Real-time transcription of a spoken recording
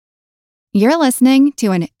You're listening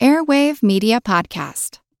to an Airwave Media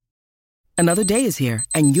Podcast. Another day is here,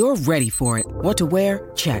 and you're ready for it. What to wear?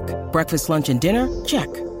 Check. Breakfast, lunch, and dinner? Check.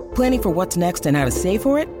 Planning for what's next and how to save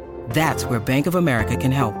for it? That's where Bank of America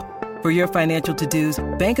can help. For your financial to-dos,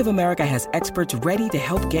 Bank of America has experts ready to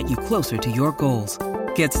help get you closer to your goals.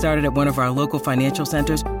 Get started at one of our local financial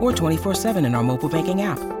centers or 24/7 in our mobile banking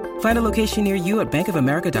app. Find a location near you at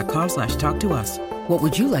bankofamerica.com/talktous. What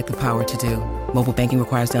would you like the power to do? Mobile banking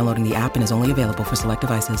requires downloading the app and is only available for select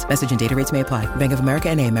devices. Message and data rates may apply. Bank of America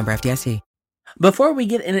N.A., member FDIC. Before we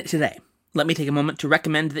get in it today, let me take a moment to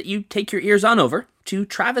recommend that you take your ears on over to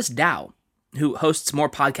Travis Dow, who hosts more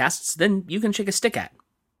podcasts than you can shake a stick at.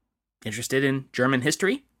 Interested in German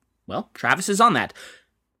history? Well, Travis is on that.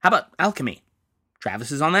 How about alchemy?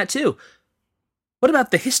 Travis is on that too. What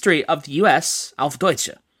about the history of the US, auf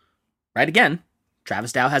Deutsche? Right again,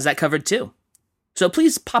 Travis Dow has that covered too. So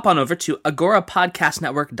please pop on over to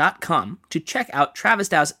agorapodcastnetwork.com to check out Travis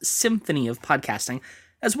Dow's symphony of podcasting,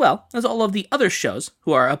 as well as all of the other shows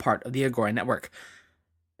who are a part of the Agora Network.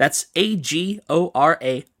 That's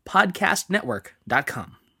AGORA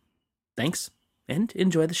podcastnetwork.com. Thanks, and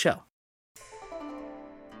enjoy the show.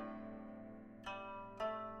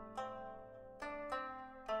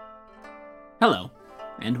 Hello,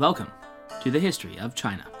 and welcome to the History of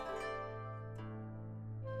China.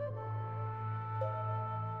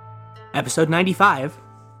 Episode 95,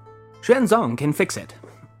 Xuanzong Can Fix It.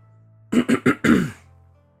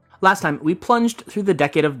 Last time, we plunged through the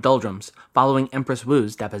decade of doldrums following Empress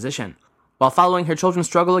Wu's deposition, while following her children's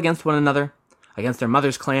struggle against one another, against their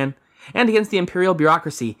mother's clan, and against the imperial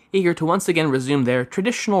bureaucracy eager to once again resume their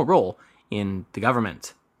traditional role in the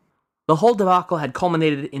government. The whole debacle had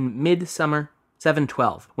culminated in mid-summer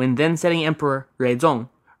 712, when then-setting Emperor Ruizong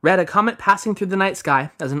read a comet passing through the night sky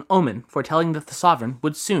as an omen foretelling that the sovereign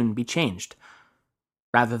would soon be changed.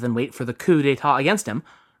 Rather than wait for the coup d'etat against him,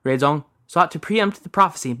 Ruizong sought to preempt the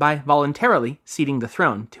prophecy by voluntarily ceding the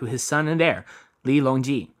throne to his son and heir, Li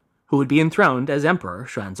Longji, who would be enthroned as Emperor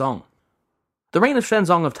Xuanzong. The reign of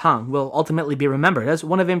Xuanzong of Tang will ultimately be remembered as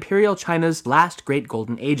one of Imperial China's last great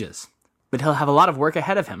golden ages, but he'll have a lot of work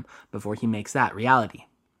ahead of him before he makes that reality.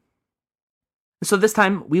 So this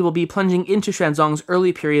time, we will be plunging into Xuanzong's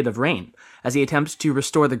early period of reign, as he attempts to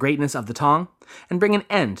restore the greatness of the Tang and bring an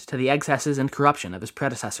end to the excesses and corruption of his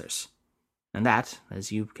predecessors. And that,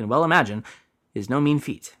 as you can well imagine, is no mean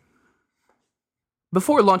feat.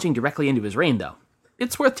 Before launching directly into his reign, though,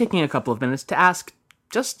 it's worth taking a couple of minutes to ask,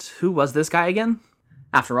 just who was this guy again?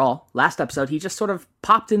 After all, last episode he just sort of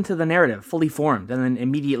popped into the narrative fully formed and then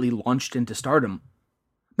immediately launched into stardom.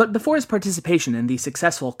 But before his participation in the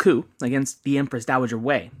successful coup against the Empress Dowager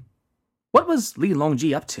Wei, what was Li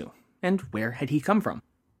Longji up to, and where had he come from?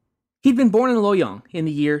 He'd been born in Luoyang in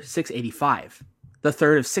the year 685, the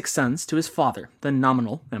third of 6 sons to his father, the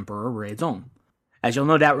nominal Emperor Ruizong. As you'll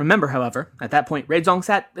no doubt remember, however, at that point Ruizong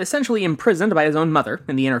sat essentially imprisoned by his own mother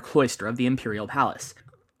in the inner cloister of the imperial palace.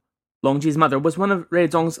 Longji's mother was one of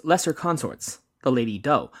Ruizong's lesser consorts, the Lady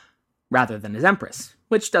Dou, rather than his empress,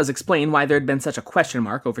 which does explain why there had been such a question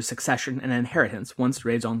mark over succession and inheritance once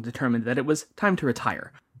Ruizong determined that it was time to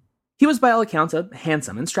retire. He was by all accounts a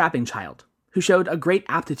handsome and strapping child, who showed a great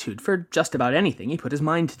aptitude for just about anything he put his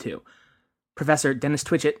mind to. Professor Dennis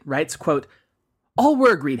Twitchett writes, quote, "All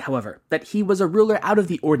were agreed, however, that he was a ruler out of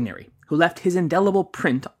the ordinary, who left his indelible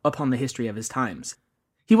print upon the history of his times.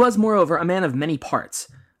 He was, moreover, a man of many parts,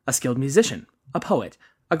 a skilled musician, a poet,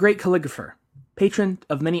 a great calligrapher, patron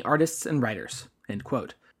of many artists and writers." End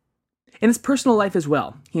quote. In his personal life as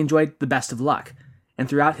well, he enjoyed the best of luck, and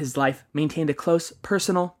throughout his life maintained a close,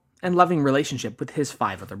 personal, and loving relationship with his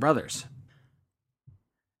 5 other brothers.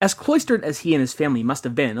 As cloistered as he and his family must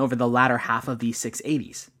have been over the latter half of the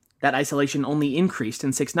 680s, that isolation only increased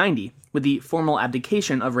in 690 with the formal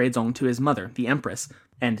abdication of Ruizong to his mother, the Empress,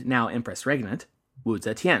 and now Empress Regnant, Wu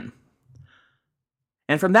Zetian.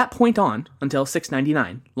 And from that point on, until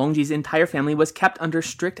 699, Longji's entire family was kept under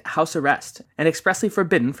strict house arrest and expressly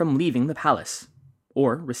forbidden from leaving the palace,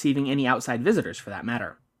 or receiving any outside visitors for that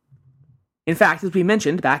matter. In fact, as we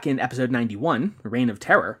mentioned back in episode 91, Reign of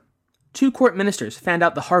Terror, 2 court ministers found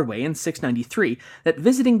out the hard way in 693 that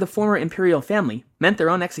visiting the former imperial family meant their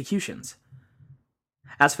own executions.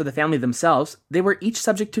 As for the family themselves, they were each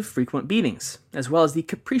subject to frequent beatings, as well as the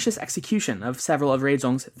capricious execution of several of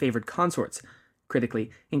Ruizong's favored consorts,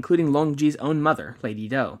 critically, including Longji's own mother, Lady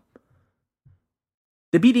Dou.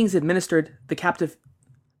 The beatings administered to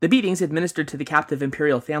the captive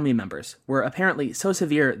imperial family members were apparently so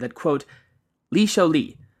severe that, quote, Li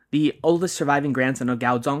Shouli, the oldest surviving grandson of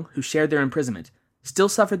Gaozong who shared their imprisonment, still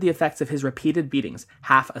suffered the effects of his repeated beatings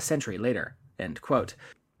half a century later, end quote.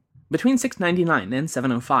 Between 699 and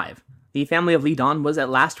 705, the family of Li Dan was at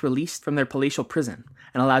last released from their palatial prison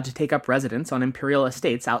and allowed to take up residence on imperial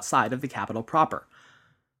estates outside of the capital proper.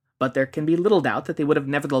 But there can be little doubt that they would have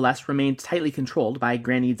nevertheless remained tightly controlled by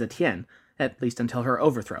Granny Zetian, at least until her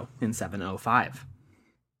overthrow in 705.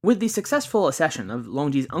 With the successful accession of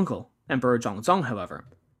Longji's uncle, Emperor Xuanzong, however,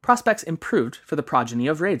 prospects improved for the progeny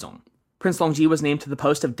of Ruizong. Prince Longji was named to the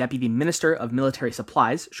post of Deputy Minister of Military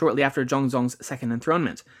Supplies shortly after Zhongzong's second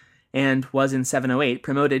enthronement, and was in 708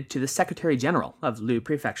 promoted to the Secretary General of Lu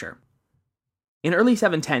Prefecture. In early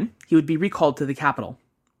 710, he would be recalled to the capital,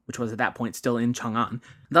 which was at that point still in Chang'an,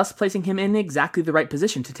 thus placing him in exactly the right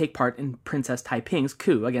position to take part in Princess Taiping's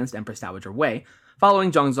coup against Empress Dowager Wei,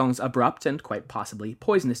 following Zhongzong's abrupt and quite possibly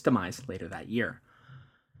poisonous demise later that year.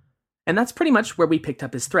 And that's pretty much where we picked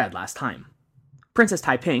up his thread last time. Princess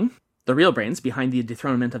Taiping, the real brains behind the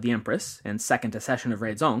dethronement of the Empress and second accession of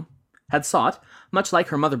Ruizong, had sought, much like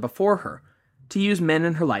her mother before her, to use men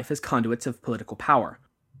in her life as conduits of political power.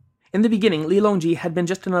 In the beginning, Li Longji had been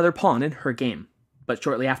just another pawn in her game, but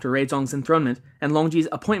shortly after Ruizong's enthronement and Longji's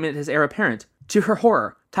appointment as heir apparent, to her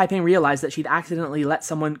horror, Taiping realized that she'd accidentally let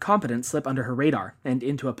someone competent slip under her radar and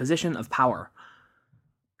into a position of power.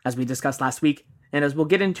 As we discussed last week, and as we'll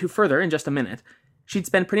get into further in just a minute, she'd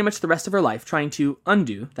spend pretty much the rest of her life trying to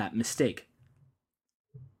undo that mistake.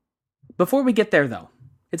 Before we get there, though,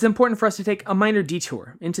 it's important for us to take a minor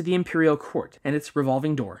detour into the imperial court and its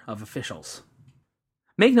revolving door of officials.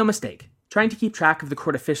 Make no mistake, trying to keep track of the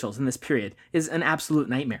court officials in this period is an absolute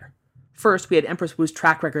nightmare. First, we had Empress Wu's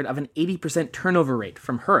track record of an 80% turnover rate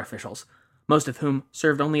from her officials, most of whom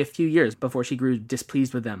served only a few years before she grew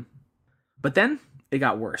displeased with them. But then, it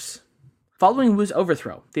got worse. Following Wu's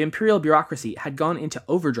overthrow, the imperial bureaucracy had gone into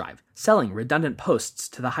overdrive, selling redundant posts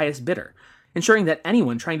to the highest bidder, ensuring that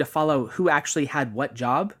anyone trying to follow who actually had what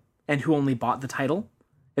job, and who only bought the title,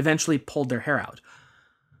 eventually pulled their hair out.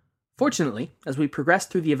 Fortunately, as we progress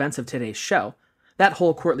through the events of today's show, that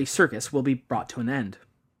whole courtly circus will be brought to an end.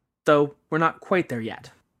 Though we're not quite there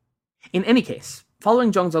yet. In any case,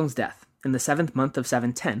 following Zhongzong's death, in the 7th month of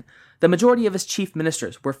 710, the majority of his chief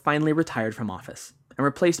ministers were finally retired from office, and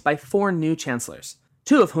replaced by 4 new chancellors,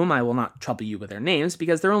 2 of whom I will not trouble you with their names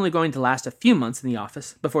because they're only going to last a few months in the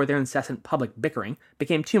office before their incessant public bickering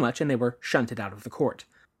became too much and they were shunted out of the court.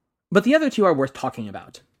 But the other 2 are worth talking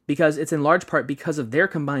about, because it's in large part because of their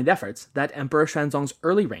combined efforts that Emperor Xuanzong's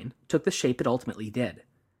early reign took the shape it ultimately did.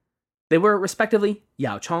 They were, respectively,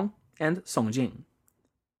 Yao Chong and Song Jing.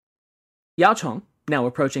 Yao Chong, now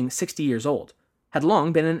approaching 60 years old, had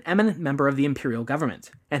long been an eminent member of the imperial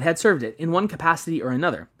government, and had served it in one capacity or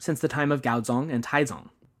another since the time of Gaozong and Taizong.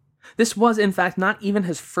 This was, in fact, not even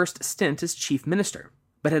his first stint as chief minister,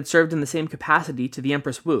 but had served in the same capacity to the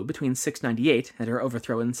Empress Wu between 698 and her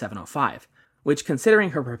overthrow in 705, which, considering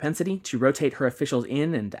her propensity to rotate her officials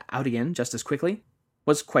in and out again just as quickly,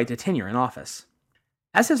 was quite a tenure in office.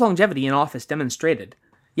 As his longevity in office demonstrated,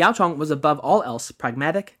 Yao Chong was above all else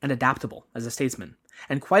pragmatic and adaptable as a statesman,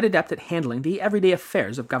 and quite adept at handling the everyday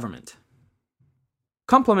affairs of government.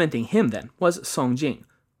 Complementing him, then, was Song Jing,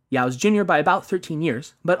 Yao's junior by about 13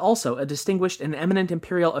 years, but also a distinguished and eminent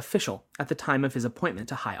imperial official at the time of his appointment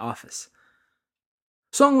to high office.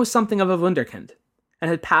 Song was something of a wunderkind, and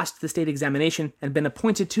had passed the state examination and been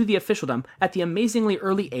appointed to the officialdom at the amazingly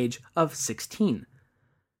early age of 16.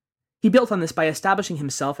 He built on this by establishing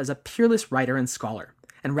himself as a peerless writer and scholar,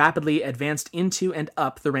 and rapidly advanced into and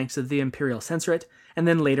up the ranks of the imperial censorate, and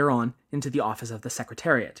then later on into the office of the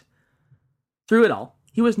secretariat. Through it all,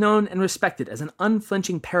 he was known and respected as an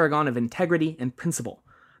unflinching paragon of integrity and principle,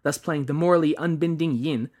 thus playing the morally unbending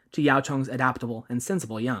yin to Yao Chong's adaptable and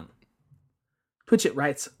sensible yang. Twitchett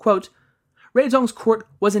writes, quote, Ruizong's court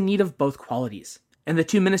was in need of both qualities, and the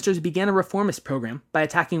 2 ministers began a reformist program by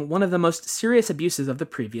attacking one of the most serious abuses of the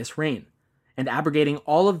previous reign, and abrogating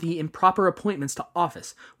all of the improper appointments to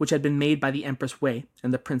office which had been made by the Empress Wei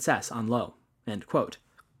and the Princess Anlo. End quote.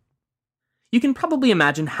 You can probably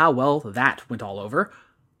imagine how well that went all over,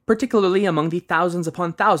 particularly among the thousands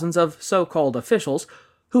upon thousands of so-called officials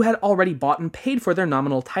who had already bought and paid for their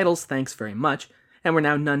nominal titles thanks very much, and were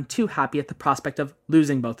now none too happy at the prospect of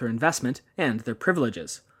losing both their investment and their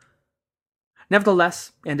privileges.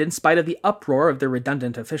 Nevertheless, and in spite of the uproar of their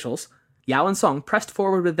redundant officials, Yao and Song pressed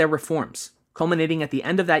forward with their reforms, culminating at the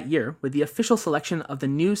end of that year with the official selection of the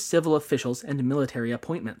new civil officials and military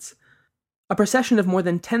appointments. A procession of more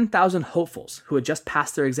than 10,000 hopefuls who had just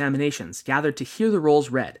passed their examinations gathered to hear the rolls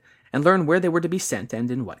read and learn where they were to be sent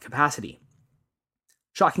and in what capacity.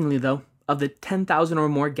 Shockingly, though, of the 10,000 or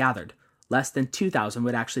more gathered, less than 2,000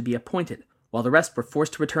 would actually be appointed, while the rest were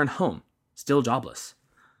forced to return home, still jobless.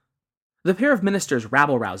 The pair of ministers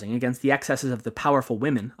rabble-rousing against the excesses of the powerful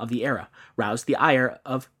women of the era roused the ire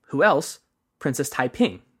of, who else? Princess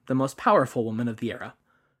Taiping, the most powerful woman of the era,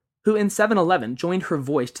 who in 711 joined her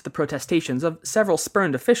voice to the protestations of several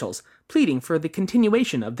spurned officials pleading for the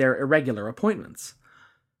continuation of their irregular appointments.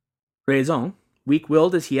 Ruizong,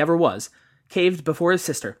 weak-willed as he ever was, caved before his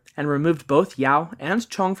sister and removed both Yao and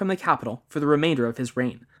Chong from the capital for the remainder of his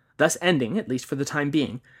reign, thus ending, at least for the time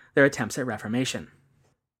being, their attempts at reformation.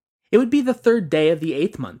 It would be the 3rd day of the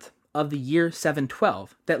 8th month of the year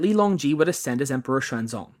 712 that Li Longji would ascend as Emperor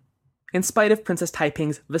Xuanzong, in spite of Princess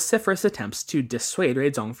Taiping's vociferous attempts to dissuade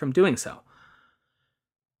Ruizong from doing so.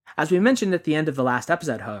 As we mentioned at the end of the last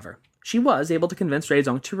episode, however, she was able to convince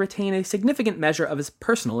Ruizong to retain a significant measure of his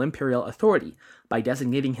personal imperial authority by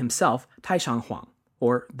designating himself Taishan Huang,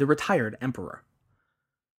 or the retired emperor.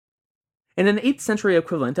 In an 8th century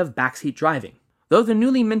equivalent of backseat driving, though the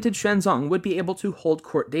newly minted Xuanzong would be able to hold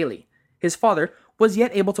court daily, his father was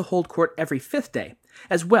yet able to hold court every 5th day,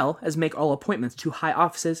 as well as make all appointments to high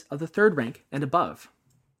offices of the 3rd rank and above.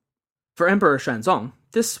 For Emperor Xuanzong,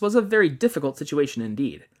 this was a very difficult situation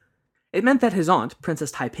indeed. It meant that his aunt,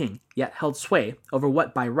 Princess Taiping, yet held sway over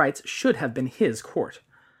what by rights should have been his court.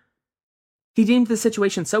 He deemed the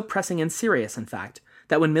situation so pressing and serious, in fact,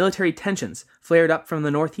 that when military tensions flared up from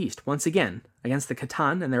the northeast once again against the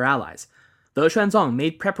Khitan and their allies, though Xuanzong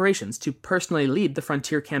made preparations to personally lead the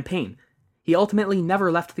frontier campaign, he ultimately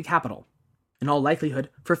never left the capital, in all likelihood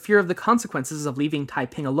for fear of the consequences of leaving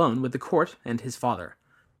Taiping alone with the court and his father.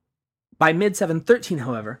 By mid-713,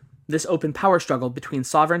 however, this open power struggle between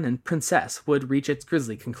sovereign and princess would reach its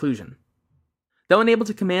grisly conclusion. Though unable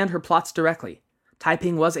to command her plots directly,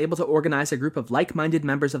 Taiping was able to organize a group of like-minded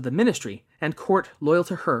members of the ministry and court loyal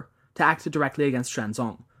to her to act directly against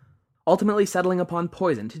Xuanzong, ultimately settling upon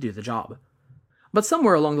poison to do the job. But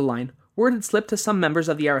somewhere along the line, word had slipped to some members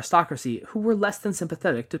of the aristocracy who were less than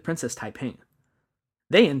sympathetic to Princess Taiping.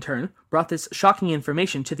 They, in turn, brought this shocking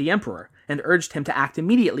information to the emperor and urged him to act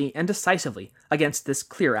immediately and decisively against this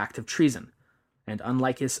clear act of treason. And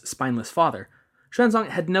unlike his spineless father, Xuanzong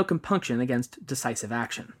had no compunction against decisive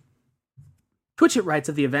action. Twitchett writes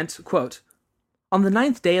of the event, quote, "On the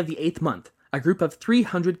 9th day of the 8th month, a group of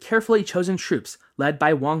 300 carefully chosen troops, led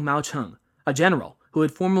by Wang Maocheng, a general who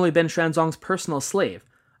had formerly been Xuanzong's personal slave,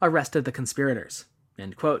 arrested the conspirators."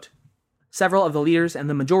 End quote. Several of the leaders and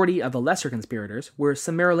the majority of the lesser conspirators were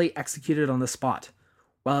summarily executed on the spot,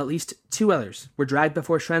 while at least 2 others were dragged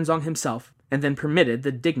before Xuanzong himself and then permitted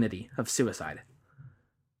the dignity of suicide.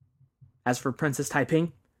 As for Princess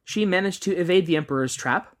Taiping, she managed to evade the emperor's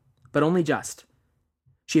trap, but only just.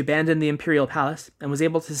 She abandoned the imperial palace and was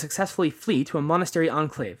able to successfully flee to a monastery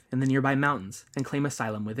enclave in the nearby mountains and claim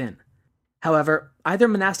asylum within. However, either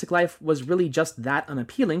monastic life was really just that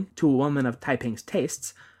unappealing to a woman of Taiping's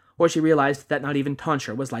tastes, or she realized that not even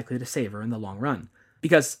tonsure was likely to save her in the long run,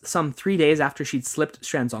 because some 3 days after she'd slipped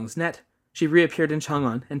Xuanzong's net, she reappeared in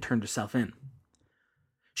Chang'an and turned herself in.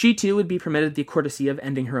 She too would be permitted the courtesy of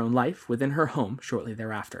ending her own life within her home shortly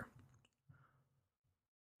thereafter.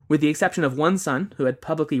 With the exception of one son who had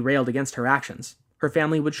publicly railed against her actions, her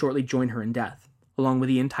family would shortly join her in death, along with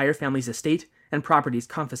the entire family's estate and properties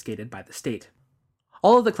confiscated by the state.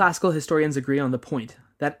 All of the classical historians agree on the point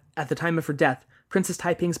that, at the time of her death, Princess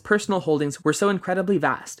Taiping's personal holdings were so incredibly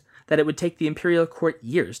vast that it would take the imperial court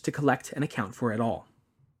years to collect and account for it all.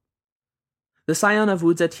 The scion of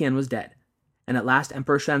Wu Zetian was dead, and at last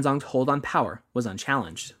Emperor Xuanzong's hold on power was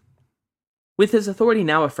unchallenged. With his authority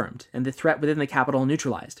now affirmed and the threat within the capital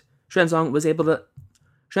neutralized, Xuanzong was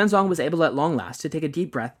able at long last to take a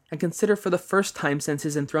deep breath and consider for the first time since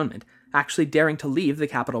his enthronement actually daring to leave the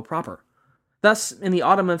capital proper. Thus, in the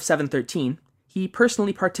autumn of 713, he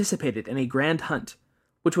personally participated in a grand hunt,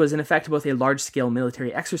 which was in effect both a large-scale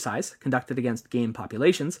military exercise conducted against game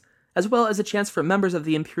populations, as well as a chance for members of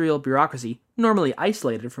the imperial bureaucracy, normally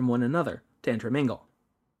isolated from one another, to intermingle.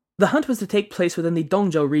 The hunt was to take place within the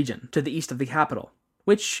Dongzhou region, to the east of the capital,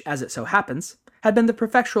 which, as it so happens, had been the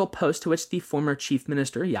prefectural post to which the former chief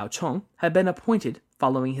minister Yao Chong had been appointed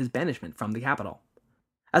following his banishment from the capital.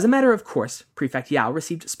 As a matter of course, Prefect Yao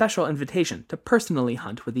received special invitation to personally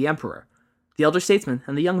hunt with the emperor. The elder statesman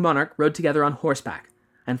and the young monarch rode together on horseback,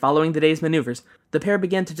 and following the day's maneuvers, the pair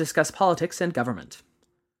began to discuss politics and government.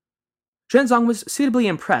 Xuanzong was suitably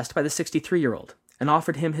impressed by the 63-year-old, and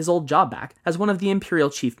offered him his old job back as one of the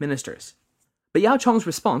imperial chief ministers. But Yao Chong's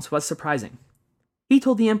response was surprising. He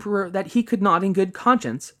told the emperor that he could not in good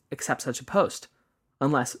conscience accept such a post,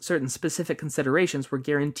 unless certain specific considerations were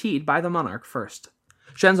guaranteed by the monarch first.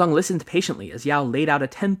 Xuanzong listened patiently as Yao laid out a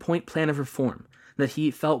 10-point plan of reform that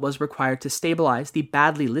he felt was required to stabilize the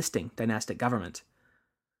badly listing dynastic government.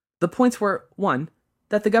 The points were 1.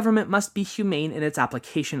 That the government must be humane in its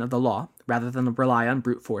application of the law, rather than rely on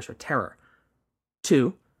brute force or terror.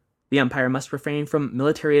 2. The empire must refrain from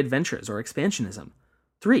military adventures or expansionism.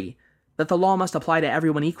 3. That the law must apply to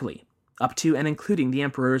everyone equally, up to and including the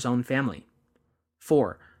emperor's own family.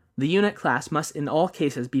 4. The eunuch class must in all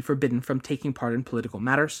cases be forbidden from taking part in political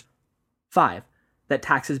matters. 5. That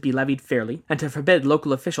taxes be levied fairly, and to forbid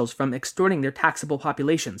local officials from extorting their taxable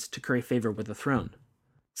populations to curry favor with the throne.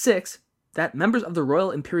 6. That members of the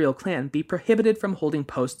royal imperial clan be prohibited from holding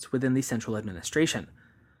posts within the central administration.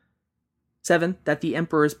 7. That the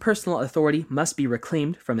emperor's personal authority must be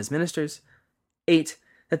reclaimed from his ministers. 8.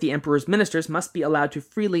 That the emperor's ministers must be allowed to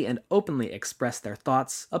freely and openly express their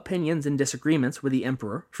thoughts, opinions, and disagreements with the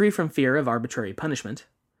emperor, free from fear of arbitrary punishment.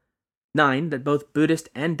 9. That both Buddhist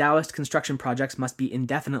and Taoist construction projects must be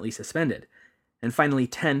indefinitely suspended. And finally,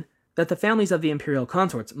 10. That the families of the imperial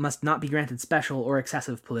consorts must not be granted special or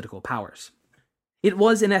excessive political powers. It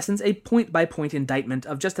was, in essence, a point-by-point indictment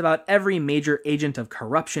of just about every major agent of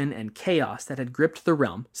corruption and chaos that had gripped the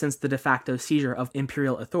realm since the de facto seizure of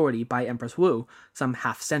imperial authority by Empress Wu some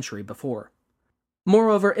half-century before.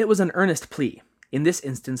 Moreover, it was an earnest plea, in this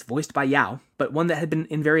instance voiced by Yao, but one that had been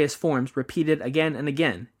in various forms repeated again and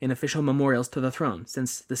again in official memorials to the throne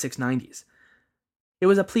since the 690s. It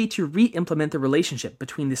was a plea to re-implement the relationship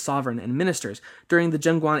between the sovereign and ministers during the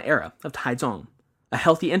Zhenguan era of Taizong, a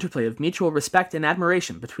healthy interplay of mutual respect and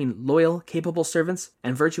admiration between loyal, capable servants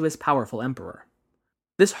and virtuous, powerful emperor.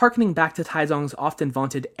 This harkening back to Taizong's often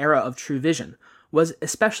vaunted era of true vision was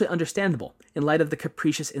especially understandable in light of the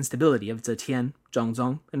capricious instability of Zetian,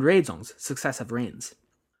 Zhongzong, and Ruizong's successive reigns.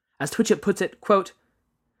 As Twitchett puts it, quote,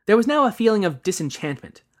 "There was now a feeling of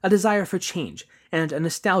disenchantment, a desire for change, and a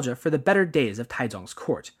nostalgia for the better days of Taizong's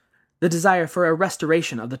court. The desire for a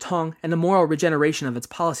restoration of the Tang and a moral regeneration of its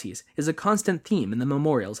policies is a constant theme in the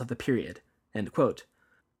memorials of the period." End quote.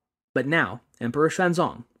 But now, Emperor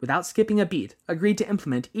Xuanzong, without skipping a beat, agreed to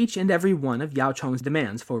implement each and every one of Yao Chong's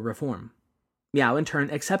demands for reform. Yao, in turn,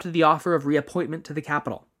 accepted the offer of reappointment to the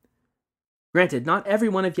capital. Granted, not every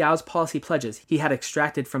one of Yao's policy pledges he had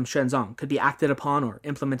extracted from Xuanzong could be acted upon or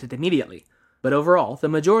implemented immediately, but overall, the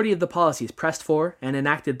majority of the policies pressed for and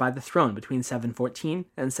enacted by the throne between 714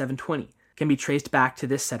 and 720 can be traced back to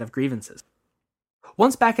this set of grievances.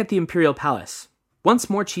 Once back at the imperial palace,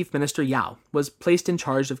 once more Chief Minister Yao was placed in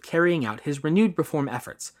charge of carrying out his renewed reform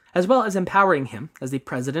efforts, as well as empowering him as the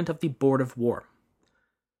president of the Board of War.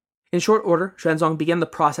 In short order, Xuanzong began the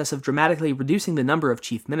process of dramatically reducing the number of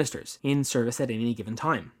chief ministers in service at any given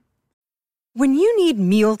time. When you need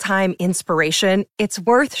mealtime inspiration, it's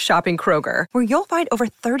worth shopping Kroger, where you'll find over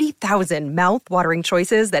 30,000 mouth-watering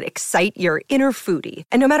choices that excite your inner foodie.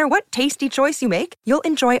 And no matter what tasty choice you make, you'll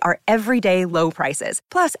enjoy our everyday low prices,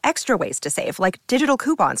 plus extra ways to save, like digital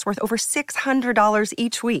coupons worth over $600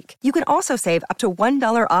 each week. You can also save up to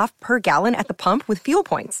 $1 off per gallon at the pump with fuel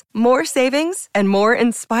points. More savings and more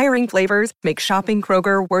inspiring flavors make shopping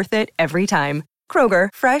Kroger worth it every time. Kroger,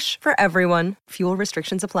 fresh for everyone. Fuel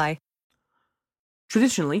restrictions apply.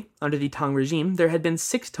 Traditionally, under the Tang regime, there had been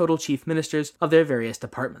 6 total chief ministers of their various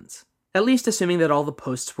departments, at least assuming that all the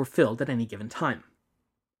posts were filled at any given time.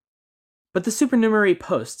 But the supernumerary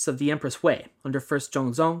posts of the Empress Wei, under first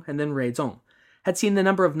Zhongzong and then Ruizong, had seen the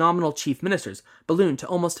number of nominal chief ministers balloon to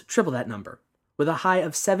almost triple that number, with a high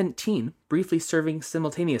of 17 briefly serving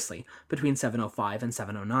simultaneously between 705 and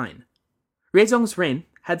 709. Ruizong's reign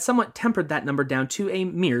had somewhat tempered that number down to a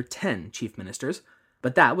mere 10 chief ministers,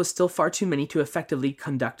 but that was still far too many to effectively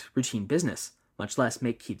conduct routine business, much less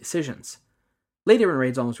make key decisions. Later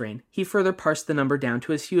in Ruizong's reign, he further parsed the number down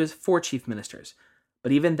to as few as 4 chief ministers,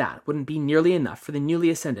 but even that wouldn't be nearly enough for the newly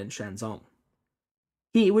ascendant Xuanzong.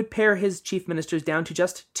 He would pare his chief ministers down to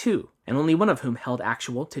just 2, and only one of whom held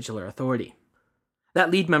actual titular authority. That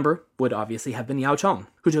lead member would obviously have been Yao Chong,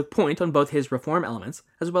 who took point on both his reform elements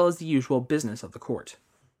as well as the usual business of the court.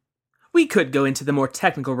 We could go into the more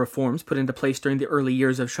technical reforms put into place during the early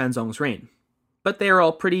years of Xuanzong's reign, but they are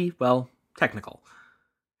all pretty, well, technical.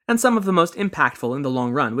 And some of the most impactful in the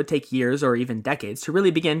long run would take years or even decades to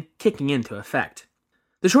really begin kicking into effect.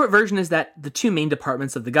 The short version is that the 2 main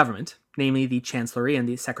departments of the government, namely the Chancellery and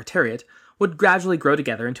the Secretariat, would gradually grow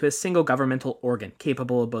together into a single governmental organ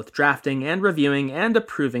capable of both drafting and reviewing and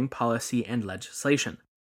approving policy and legislation.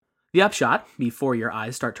 The upshot, before your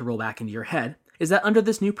eyes start to roll back into your head, is that under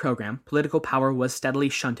this new program, political power was steadily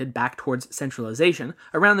shunted back towards centralization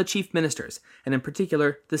around the chief ministers, and in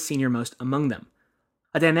particular, the senior-most among them,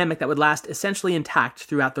 a dynamic that would last essentially intact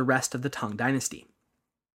throughout the rest of the Tang dynasty.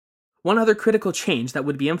 One other critical change that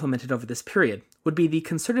would be implemented over this period would be the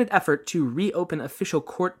concerted effort to reopen official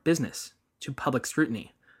court business to public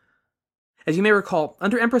scrutiny. As you may recall,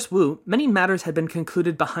 under Empress Wu, many matters had been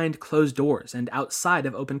concluded behind closed doors and outside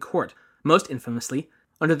of open court, most infamously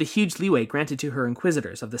under the huge leeway granted to her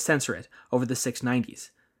inquisitors of the censorate over the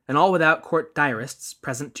 690s, and all without court diarists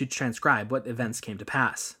present to transcribe what events came to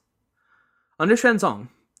pass. Under Xuanzong,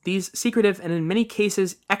 these secretive and in many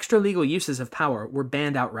cases extra-legal uses of power were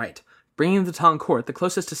banned outright, bringing the Tang court the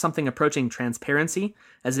closest to something approaching transparency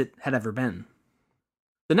as it had ever been.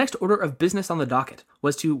 The next order of business on the docket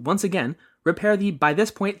was to, once again, repair the by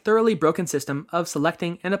this point thoroughly broken system of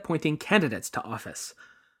selecting and appointing candidates to office.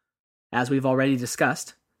 As we've already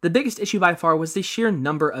discussed, the biggest issue by far was the sheer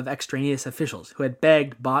number of extraneous officials who had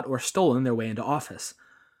begged, bought, or stolen their way into office.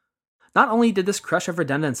 Not only did this crush of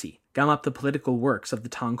redundancy gum up the political works of the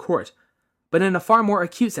Tang court, but in a far more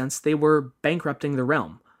acute sense they were bankrupting the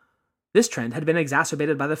realm. This trend had been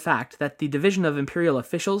exacerbated by the fact that the division of imperial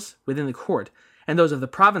officials within the court and those of the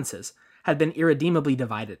provinces had been irredeemably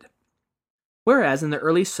divided. Whereas in the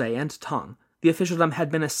early Sui and Tang, the officialdom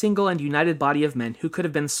had been a single and united body of men who could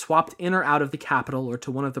have been swapped in or out of the capital or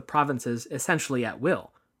to one of the provinces essentially at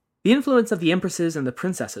will, the influence of the empresses and the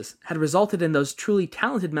princesses had resulted in those truly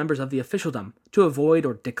talented members of the officialdom to avoid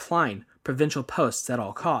or decline provincial posts at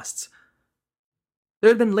all costs. There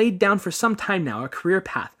had been laid down for some time now a career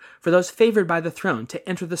path for those favored by the throne to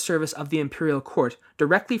enter the service of the imperial court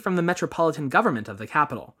directly from the metropolitan government of the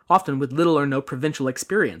capital, often with little or no provincial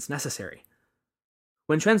experience necessary.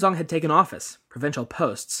 When Xuanzong had taken office, provincial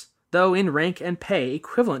posts, though in rank and pay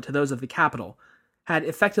equivalent to those of the capital, had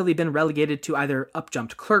effectively been relegated to either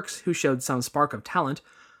up-jumped clerks who showed some spark of talent,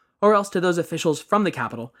 or else to those officials from the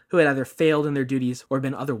capital who had either failed in their duties or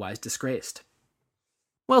been otherwise disgraced.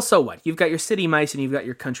 Well, so what? You've got your city mice and you've got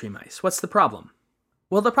your country mice. What's the problem?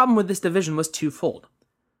 Well, the problem with this division was twofold.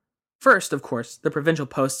 First, of course, the provincial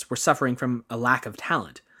posts were suffering from a lack of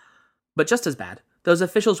talent. But just as bad, those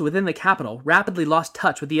officials within the capital rapidly lost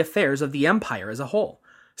touch with the affairs of the empire as a whole,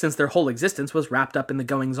 since their whole existence was wrapped up in the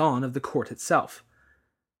goings-on of the court itself.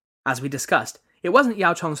 As we discussed, it wasn't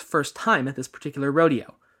Yao Chong's first time at this particular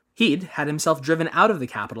rodeo. He'd had himself driven out of the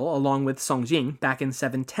capital along with Song Jing back in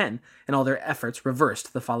 710, and all their efforts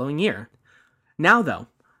reversed the following year. Now, though,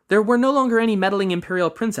 there were no longer any meddling imperial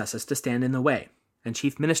princesses to stand in the way, and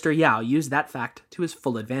Chief Minister Yao used that fact to his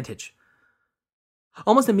full advantage.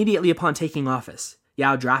 Almost immediately upon taking office,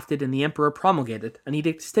 Yao drafted and the emperor promulgated an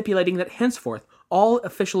edict stipulating that henceforth all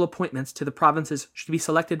official appointments to the provinces should be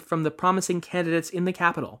selected from the promising candidates in the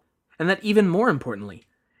capital, and that even more importantly,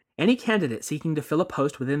 any candidate seeking to fill a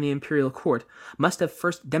post within the imperial court must have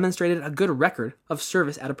first demonstrated a good record of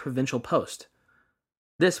service at a provincial post.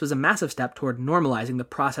 This was a massive step toward normalizing the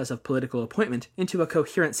process of political appointment into a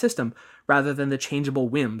coherent system rather than the changeable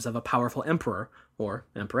whims of a powerful emperor or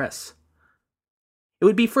empress. It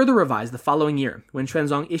would be further revised the following year when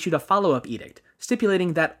Xuanzong issued a follow-up edict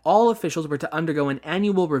stipulating that all officials were to undergo an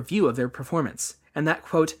annual review of their performance, and that,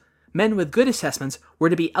 quote, men with good assessments were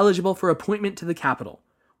to be eligible for appointment to the capital,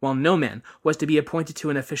 while no man was to be appointed to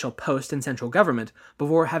an official post in central government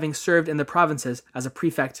before having served in the provinces as a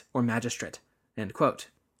prefect or magistrate, end quote.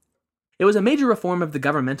 It was a major reform of the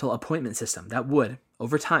governmental appointment system that would,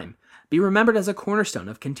 over time, be remembered as a cornerstone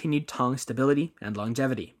of continued Tang stability and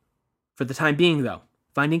longevity. For the time being, though,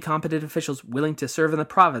 finding competent officials willing to serve in the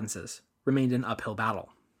provinces remained an uphill battle.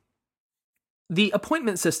 The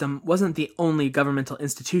appointment system wasn't the only governmental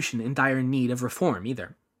institution in dire need of reform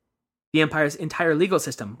either. The empire's entire legal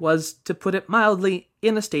system was, to put it mildly,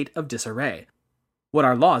 in a state of disarray. What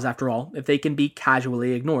are laws, after all, if they can be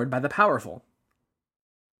casually ignored by the powerful?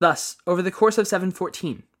 Thus, over the course of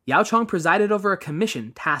 714, Yao Chong presided over a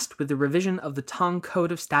commission tasked with the revision of the Tang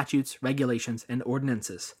Code of Statutes, Regulations, and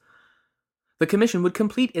Ordinances. The commission would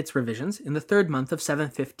complete its revisions in the third month of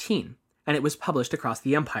 715, and it was published across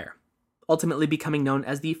the empire, ultimately becoming known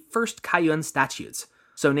as the First Kaiyuan Statutes,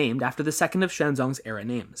 so named after the second of Xuanzong's era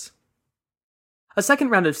names. A second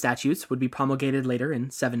round of statutes would be promulgated later in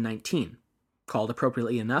 719, called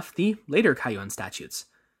appropriately enough the Later Kaiyuan Statutes,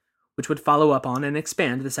 which would follow up on and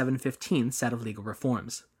expand the 715 set of legal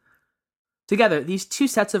reforms. Together, these two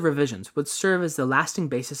sets of revisions would serve as the lasting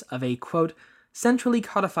basis of a, quote, centrally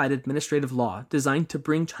codified administrative law designed to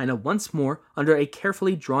bring China once more under a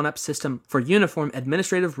carefully drawn-up system for uniform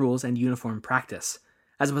administrative rules and uniform practice,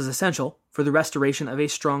 as was essential for the restoration of a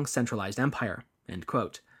strong centralized empire, end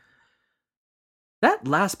quote. That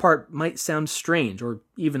last part might sound strange or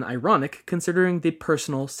even ironic considering the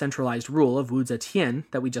personal, centralized rule of Wu Zetian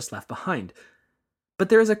that we just left behind. But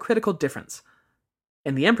there is a critical difference.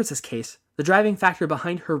 In the Empress's case, the driving factor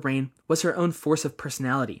behind her reign was her own force of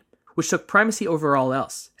personality, which took primacy over all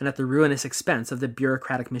else and at the ruinous expense of the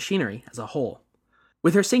bureaucratic machinery as a whole.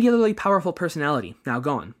 With her singularly powerful personality now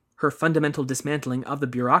gone, her fundamental dismantling of the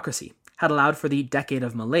bureaucracy had allowed for the decade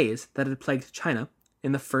of malaise that had plagued China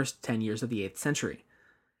in the first 10 years of the 8th century,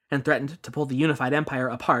 and threatened to pull the unified empire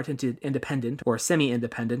apart into independent or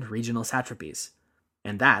semi-independent regional satrapies.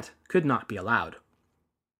 And that could not be allowed.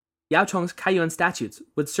 Yao Chong's Kaiyuan statutes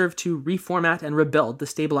would serve to reformat and rebuild the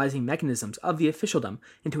stabilizing mechanisms of the officialdom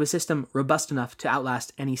into a system robust enough to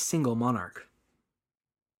outlast any single monarch.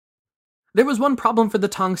 There was one problem for the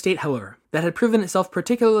Tang state, however, that had proven itself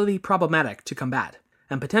particularly problematic to combat,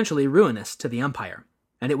 and potentially ruinous to the empire,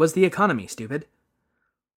 and it was the economy, stupid.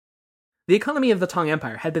 The economy of the Tang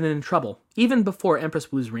Empire had been in trouble even before Empress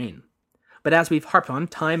Wu's reign, but as we've harped on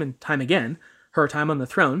time and time again, her time on the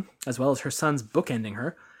throne, as well as her son's bookending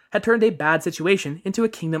her, had turned a bad situation into a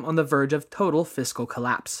kingdom on the verge of total fiscal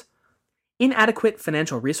collapse. Inadequate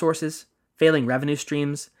financial resources, failing revenue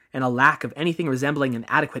streams, and a lack of anything resembling an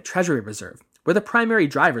adequate treasury reserve were the primary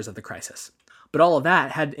drivers of the crisis. But all of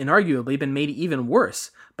that had inarguably been made even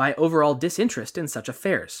worse by overall disinterest in such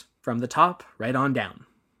affairs, from the top right on down.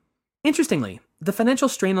 Interestingly, the financial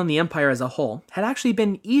strain on the empire as a whole had actually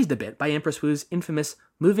been eased a bit by Empress Wu's infamous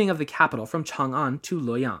moving of the capital from Chang'an to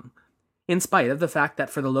Luoyang, in spite of the fact that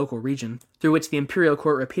for the local region through which the imperial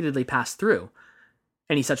court repeatedly passed through,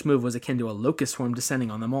 any such move was akin to a locust swarm descending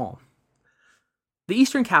on them all. The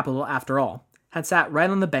eastern capital, after all, had sat right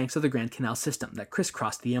on the banks of the Grand Canal system that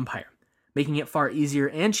crisscrossed the empire, making it far easier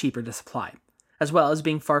and cheaper to supply, as well as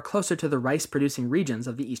being far closer to the rice-producing regions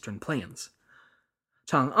of the eastern plains.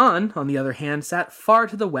 Chang'an, on the other hand, sat far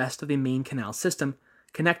to the west of the main canal system,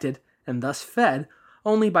 connected, and thus fed,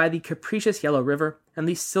 only by the capricious Yellow River and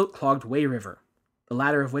the silt-clogged Wei River, the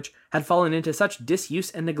latter of which had fallen into such disuse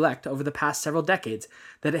and neglect over the past several decades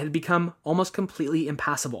that it had become almost completely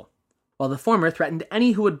impassable, while the former threatened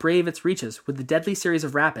any who would brave its reaches with the deadly series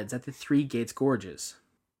of rapids at the Three Gates Gorges,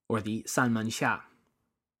 or the Sanmenxia.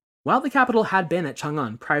 While the capital had been at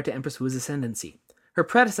Chang'an prior to Empress Wu's ascendancy, her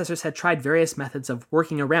predecessors had tried various methods of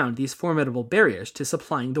working around these formidable barriers to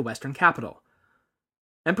supplying the western capital.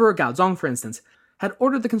 Emperor Gaozong, for instance, had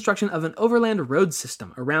ordered the construction of an overland road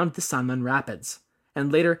system around the Sanmen Rapids,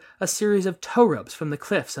 and later a series of tow ropes from the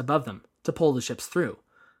cliffs above them to pull the ships through.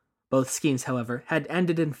 Both schemes, however, had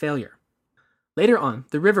ended in failure. Later on,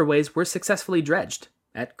 the riverways were successfully dredged,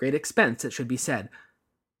 at great expense, it should be said,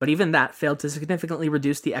 but even that failed to significantly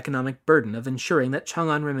reduce the economic burden of ensuring that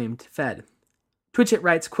Chang'an remained fed. Twitchett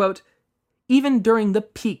writes, quote, "Even during the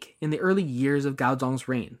peak in the early years of Gaozong's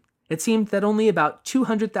reign, it seemed that only about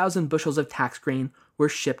 200,000 bushels of tax grain were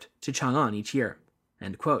shipped to Chang'an each year."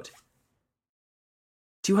 End quote.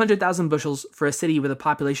 200,000 bushels for a city with a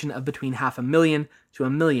population of between 500,000 to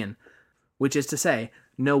 1 million, which is to say,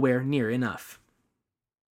 nowhere near enough.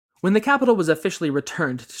 When the capital was officially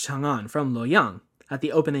returned to Chang'an from Luoyang at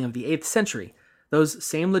the opening of the 8th century, those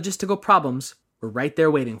same logistical problems were right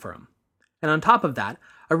there waiting for him. And on top of that,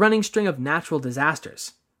 a running string of natural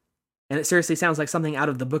disasters. And it seriously sounds like something out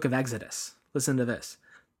of the Book of Exodus. Listen to this.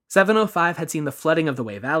 705 had seen the flooding of the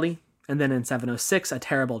Wei Valley, and then in 706 a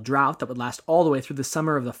terrible drought that would last all the way through the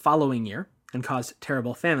summer of the following year and caused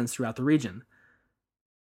terrible famines throughout the region.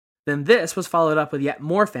 Then this was followed up with yet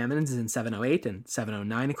more famines in 708 and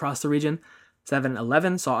 709 across the region.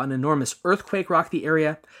 711 saw an enormous earthquake rock the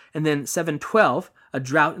area, and then 712 a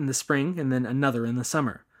drought in the spring and then another in the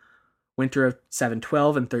summer. Winter of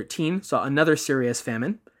 712 and 13 saw another serious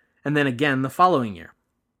famine, and then again the following year.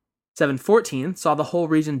 714 saw the whole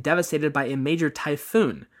region devastated by a major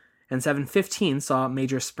typhoon, and 715 saw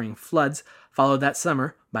major spring floods, followed that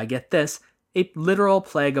summer by, get this, a literal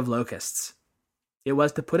plague of locusts. It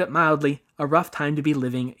was, to put it mildly, a rough time to be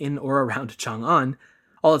living in or around Chang'an.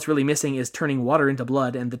 All it's really missing is turning water into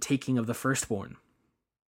blood and the taking of the firstborn.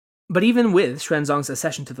 But even with Xuanzong's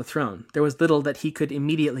accession to the throne, there was little that he could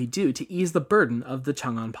immediately do to ease the burden of the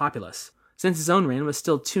Chang'an populace, since his own reign was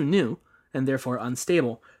still too new, and therefore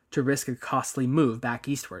unstable, to risk a costly move back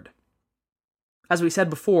eastward. As we said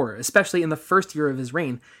before, especially in the first year of his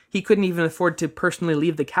reign, he couldn't even afford to personally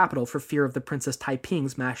leave the capital for fear of the Princess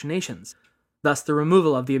Taiping's machinations. Thus, the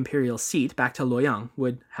removal of the imperial seat back to Luoyang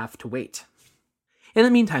would have to wait. In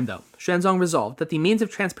the meantime, though, Xuanzong resolved that the means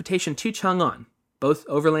of transportation to Chang'an, both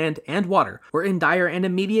overland and water, were in dire and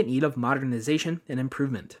immediate need of modernization and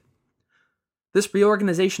improvement. This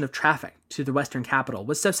reorganization of traffic to the western capital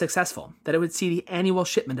was so successful that it would see the annual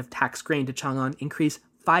shipment of tax grain to Chang'an increase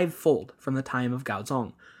 5-fold from the time of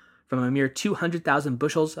Gaozong, from a mere 200,000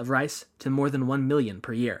 bushels of rice to more than 1 million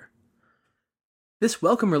per year. This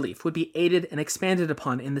welcome relief would be aided and expanded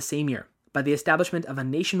upon in the same year by the establishment of a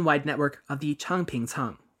nationwide network of the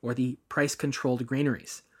Changpingcang, or the price-controlled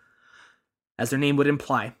granaries. As their name would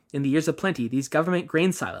imply, in the years of plenty, these government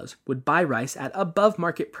grain silos would buy rice at above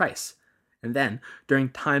market price, and then, during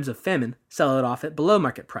times of famine, sell it off at below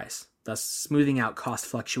market price, thus smoothing out cost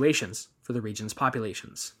fluctuations for the region's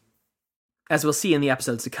populations. As we'll see in the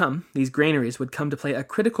episodes to come, these granaries would come to play a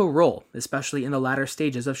critical role, especially in the latter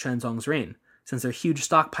stages of Xuanzong's reign, since their huge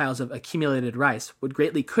stockpiles of accumulated rice would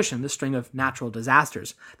greatly cushion the string of natural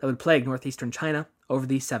disasters that would plague northeastern China over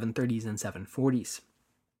the 730s and 740s.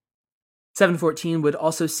 714 would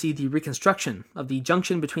also see the reconstruction of the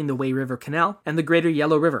junction between the Wei River Canal and the Greater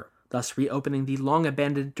Yellow River, thus reopening the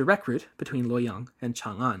long-abandoned direct route between Luoyang and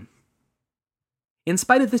Chang'an. In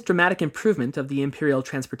spite of this dramatic improvement of the imperial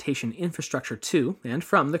transportation infrastructure to and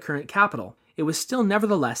from the current capital, it was still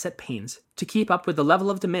nevertheless at pains to keep up with the level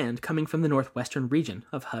of demand coming from the northwestern region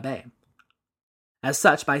of Hebei. As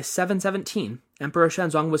such, by 717, Emperor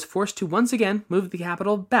Xuanzong was forced to once again move the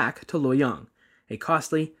capital back to Luoyang, a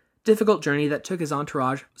costly, difficult journey that took his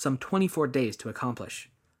entourage some 24 days to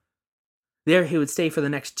accomplish. There he would stay for the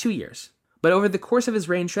next 2 years, but over the course of his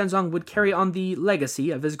reign, Xuanzong would carry on the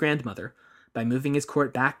legacy of his grandmother by moving his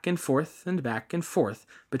court back and forth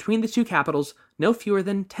between the two capitals no fewer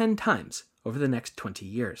than 10 times over the next 20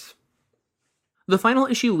 years. The final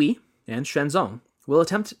issue we, and Xuanzong, will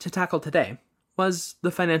attempt to tackle today was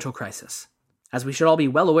the financial crisis. As we should all be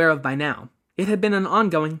well aware of by now, it had been an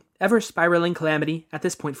ongoing, ever-spiraling calamity at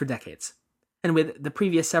this point for decades, and with the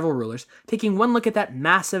previous several rulers taking one look at that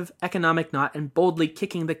massive economic knot and boldly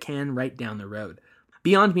kicking the can right down the road.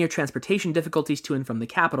 Beyond mere transportation difficulties to and from the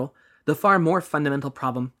capital, the far more fundamental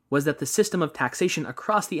problem was that the system of taxation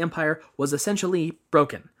across the empire was essentially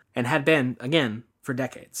broken, and had been, again, for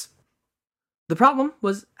decades. The problem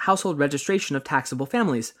was household registration of taxable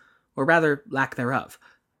families, or rather, lack thereof.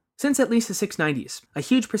 Since at least the 690s, a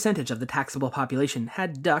huge percentage of the taxable population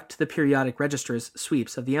had ducked the periodic register's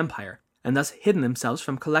sweeps of the empire, and thus hidden themselves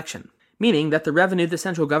from collection, meaning that the revenue the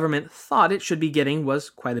central government thought it should be getting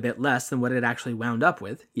was quite a bit less than what it actually wound up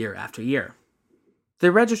with year after year.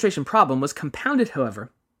 The registration problem was compounded,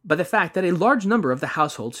 however, by the fact that a large number of the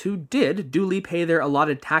households who did duly pay their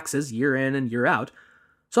allotted taxes year in and year out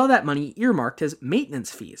saw that money earmarked as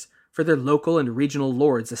maintenance fees for their local and regional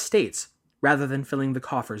lords' estates, rather than filling the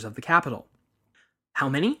coffers of the capital. How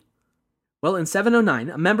many? Well, in 709,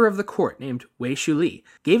 a member of the court named Wei Shuli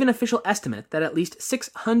gave an official estimate that at least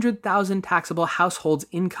 600,000 taxable households'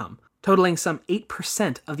 income, totaling some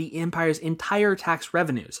 8% of the empire's entire tax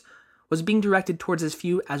revenues, was being directed towards as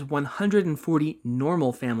few as 140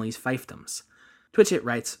 normal families' fiefdoms. To which it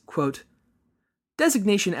writes, quote,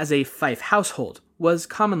 "Designation as a fief household was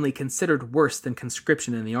commonly considered worse than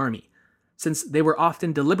conscription in the army, since they were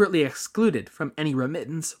often deliberately excluded from any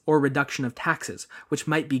remittance or reduction of taxes which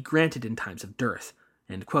might be granted in times of dearth."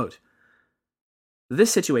 End quote.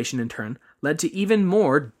 This situation, in turn, led to even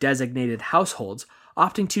more designated households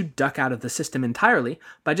opting to duck out of the system entirely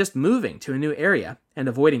by just moving to a new area and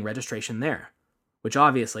avoiding registration there, which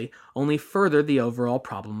obviously only furthered the overall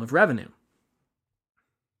problem of revenue.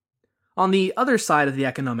 On the other side of the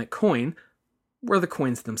economic coin were the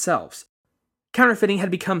coins themselves. Counterfeiting had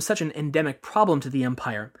become such an endemic problem to the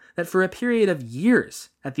empire that for a period of years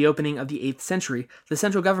at the opening of the 8th century, the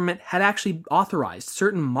central government had actually authorized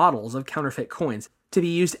certain models of counterfeit coins to be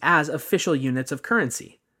used as official units of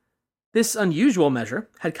currency. This unusual measure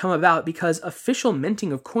had come about because official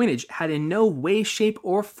minting of coinage had in no way, shape,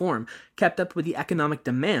 or form kept up with the economic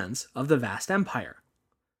demands of the vast empire.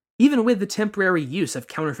 Even with the temporary use of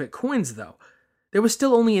counterfeit coins, though, there was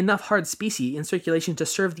still only enough hard specie in circulation to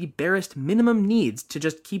serve the barest minimum needs to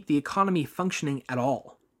just keep the economy functioning at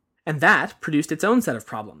all. And that produced its own set of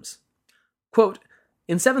problems. Quote,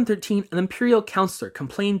 "In 713, an imperial counselor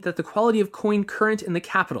complained that the quality of coin current in the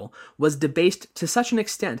capital was debased to such an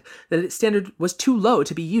extent that its standard was too low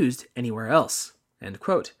to be used anywhere else." End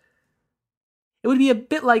quote. It would be a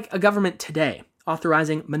bit like a government today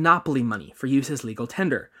authorizing monopoly money for use as legal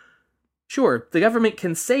tender. Sure, the government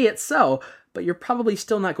can say it's so, but you're probably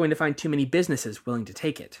still not going to find too many businesses willing to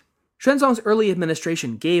take it. Xuanzong's early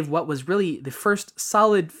administration gave what was really the first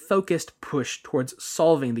solid, focused push towards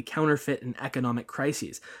solving the counterfeit and economic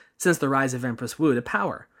crises since the rise of Empress Wu to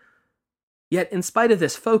power. Yet, in spite of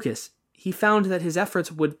this focus, he found that his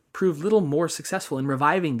efforts would prove little more successful in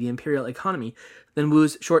reviving the imperial economy than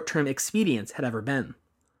Wu's short-term expedients had ever been.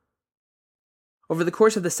 Over the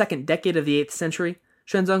course of the second decade of the 8th century,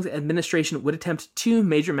 Xuanzong's administration would attempt two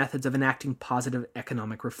major methods of enacting positive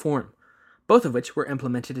economic reform, both of which were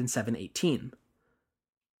implemented in 718.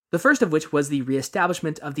 The first of which was the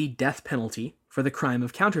reestablishment of the death penalty for the crime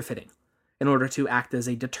of counterfeiting, in order to act as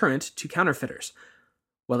a deterrent to counterfeiters,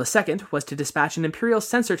 while the second was to dispatch an imperial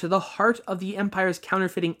censor to the heart of the empire's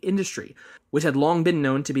counterfeiting industry, which had long been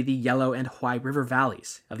known to be the Yellow and Huai River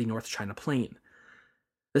valleys of the North China Plain.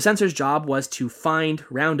 The censor's job was to find,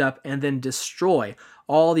 round up, and then destroy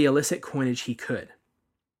all the illicit coinage he could.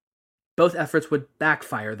 Both efforts would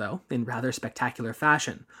backfire, though, in rather spectacular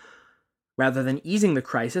fashion. Rather than easing the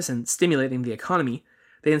crisis and stimulating the economy,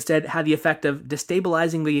 they instead had the effect of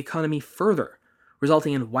destabilizing the economy further,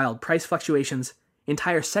 resulting in wild price fluctuations,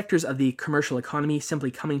 entire sectors of the commercial economy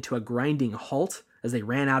simply coming to a grinding halt as they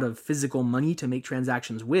ran out of physical money to make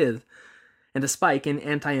transactions with, and a spike in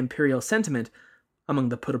anti-imperial sentiment among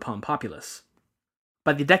the put-upon populace.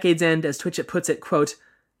 By the decade's end, as Twitchett puts it, quote,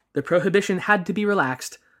 "The prohibition had to be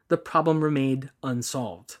relaxed, the problem remained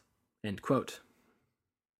unsolved," end quote.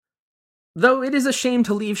 Though it is a shame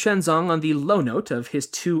to leave Xuanzong on the low note of his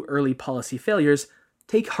two early policy failures,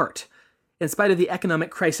 take heart. In spite of the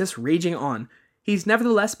economic crisis raging on, he's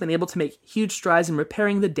nevertheless been able to make huge strides in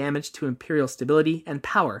repairing the damage to imperial stability and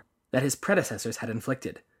power that his predecessors had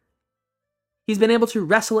inflicted. He's been able to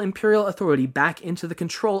wrestle imperial authority back into the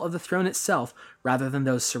control of the throne itself rather than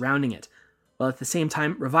those surrounding it, while at the same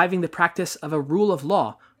time reviving the practice of a rule of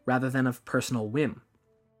law rather than of personal whim.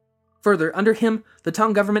 Further, under him, the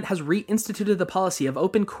Tang government has reinstituted the policy of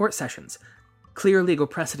open court sessions, clear legal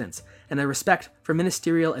precedents, and a respect for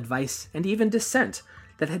ministerial advice and even dissent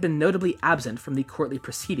that had been notably absent from the courtly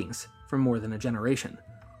proceedings for more than a generation.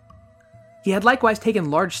 He had likewise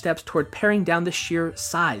taken large steps toward paring down the sheer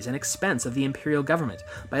size and expense of the imperial government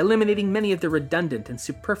by eliminating many of the redundant and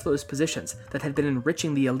superfluous positions that had been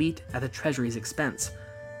enriching the elite at the treasury's expense,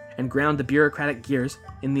 and ground the bureaucratic gears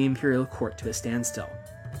in the imperial court to a standstill.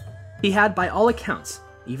 He had, by all accounts,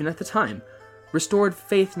 even at the time, restored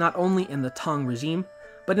faith not only in the Tang regime,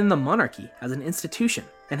 but in the monarchy as an institution,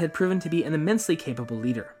 and had proven to be an immensely capable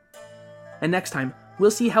leader. And next time, we'll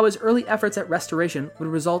see how his early efforts at restoration would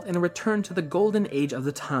result in a return to the golden age of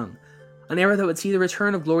the Tang, an era that would see the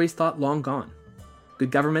return of glories thought long gone: good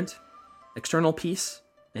government, external peace,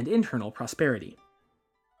 and internal prosperity.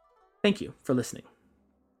 Thank you for listening.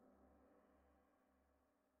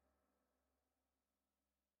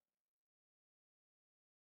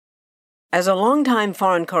 As a long-time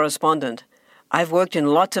foreign correspondent, I've worked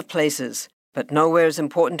in lots of places, but nowhere as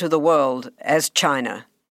important to the world as China.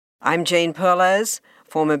 I'm Jane Perlez,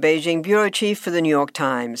 former Beijing bureau chief for the New York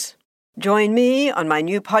Times. Join me on my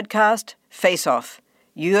new podcast, Face Off,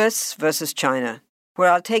 US versus China, where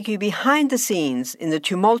I'll take you behind the scenes in the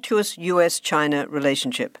tumultuous US-China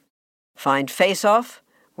relationship. Find Face Off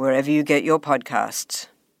wherever you get your podcasts.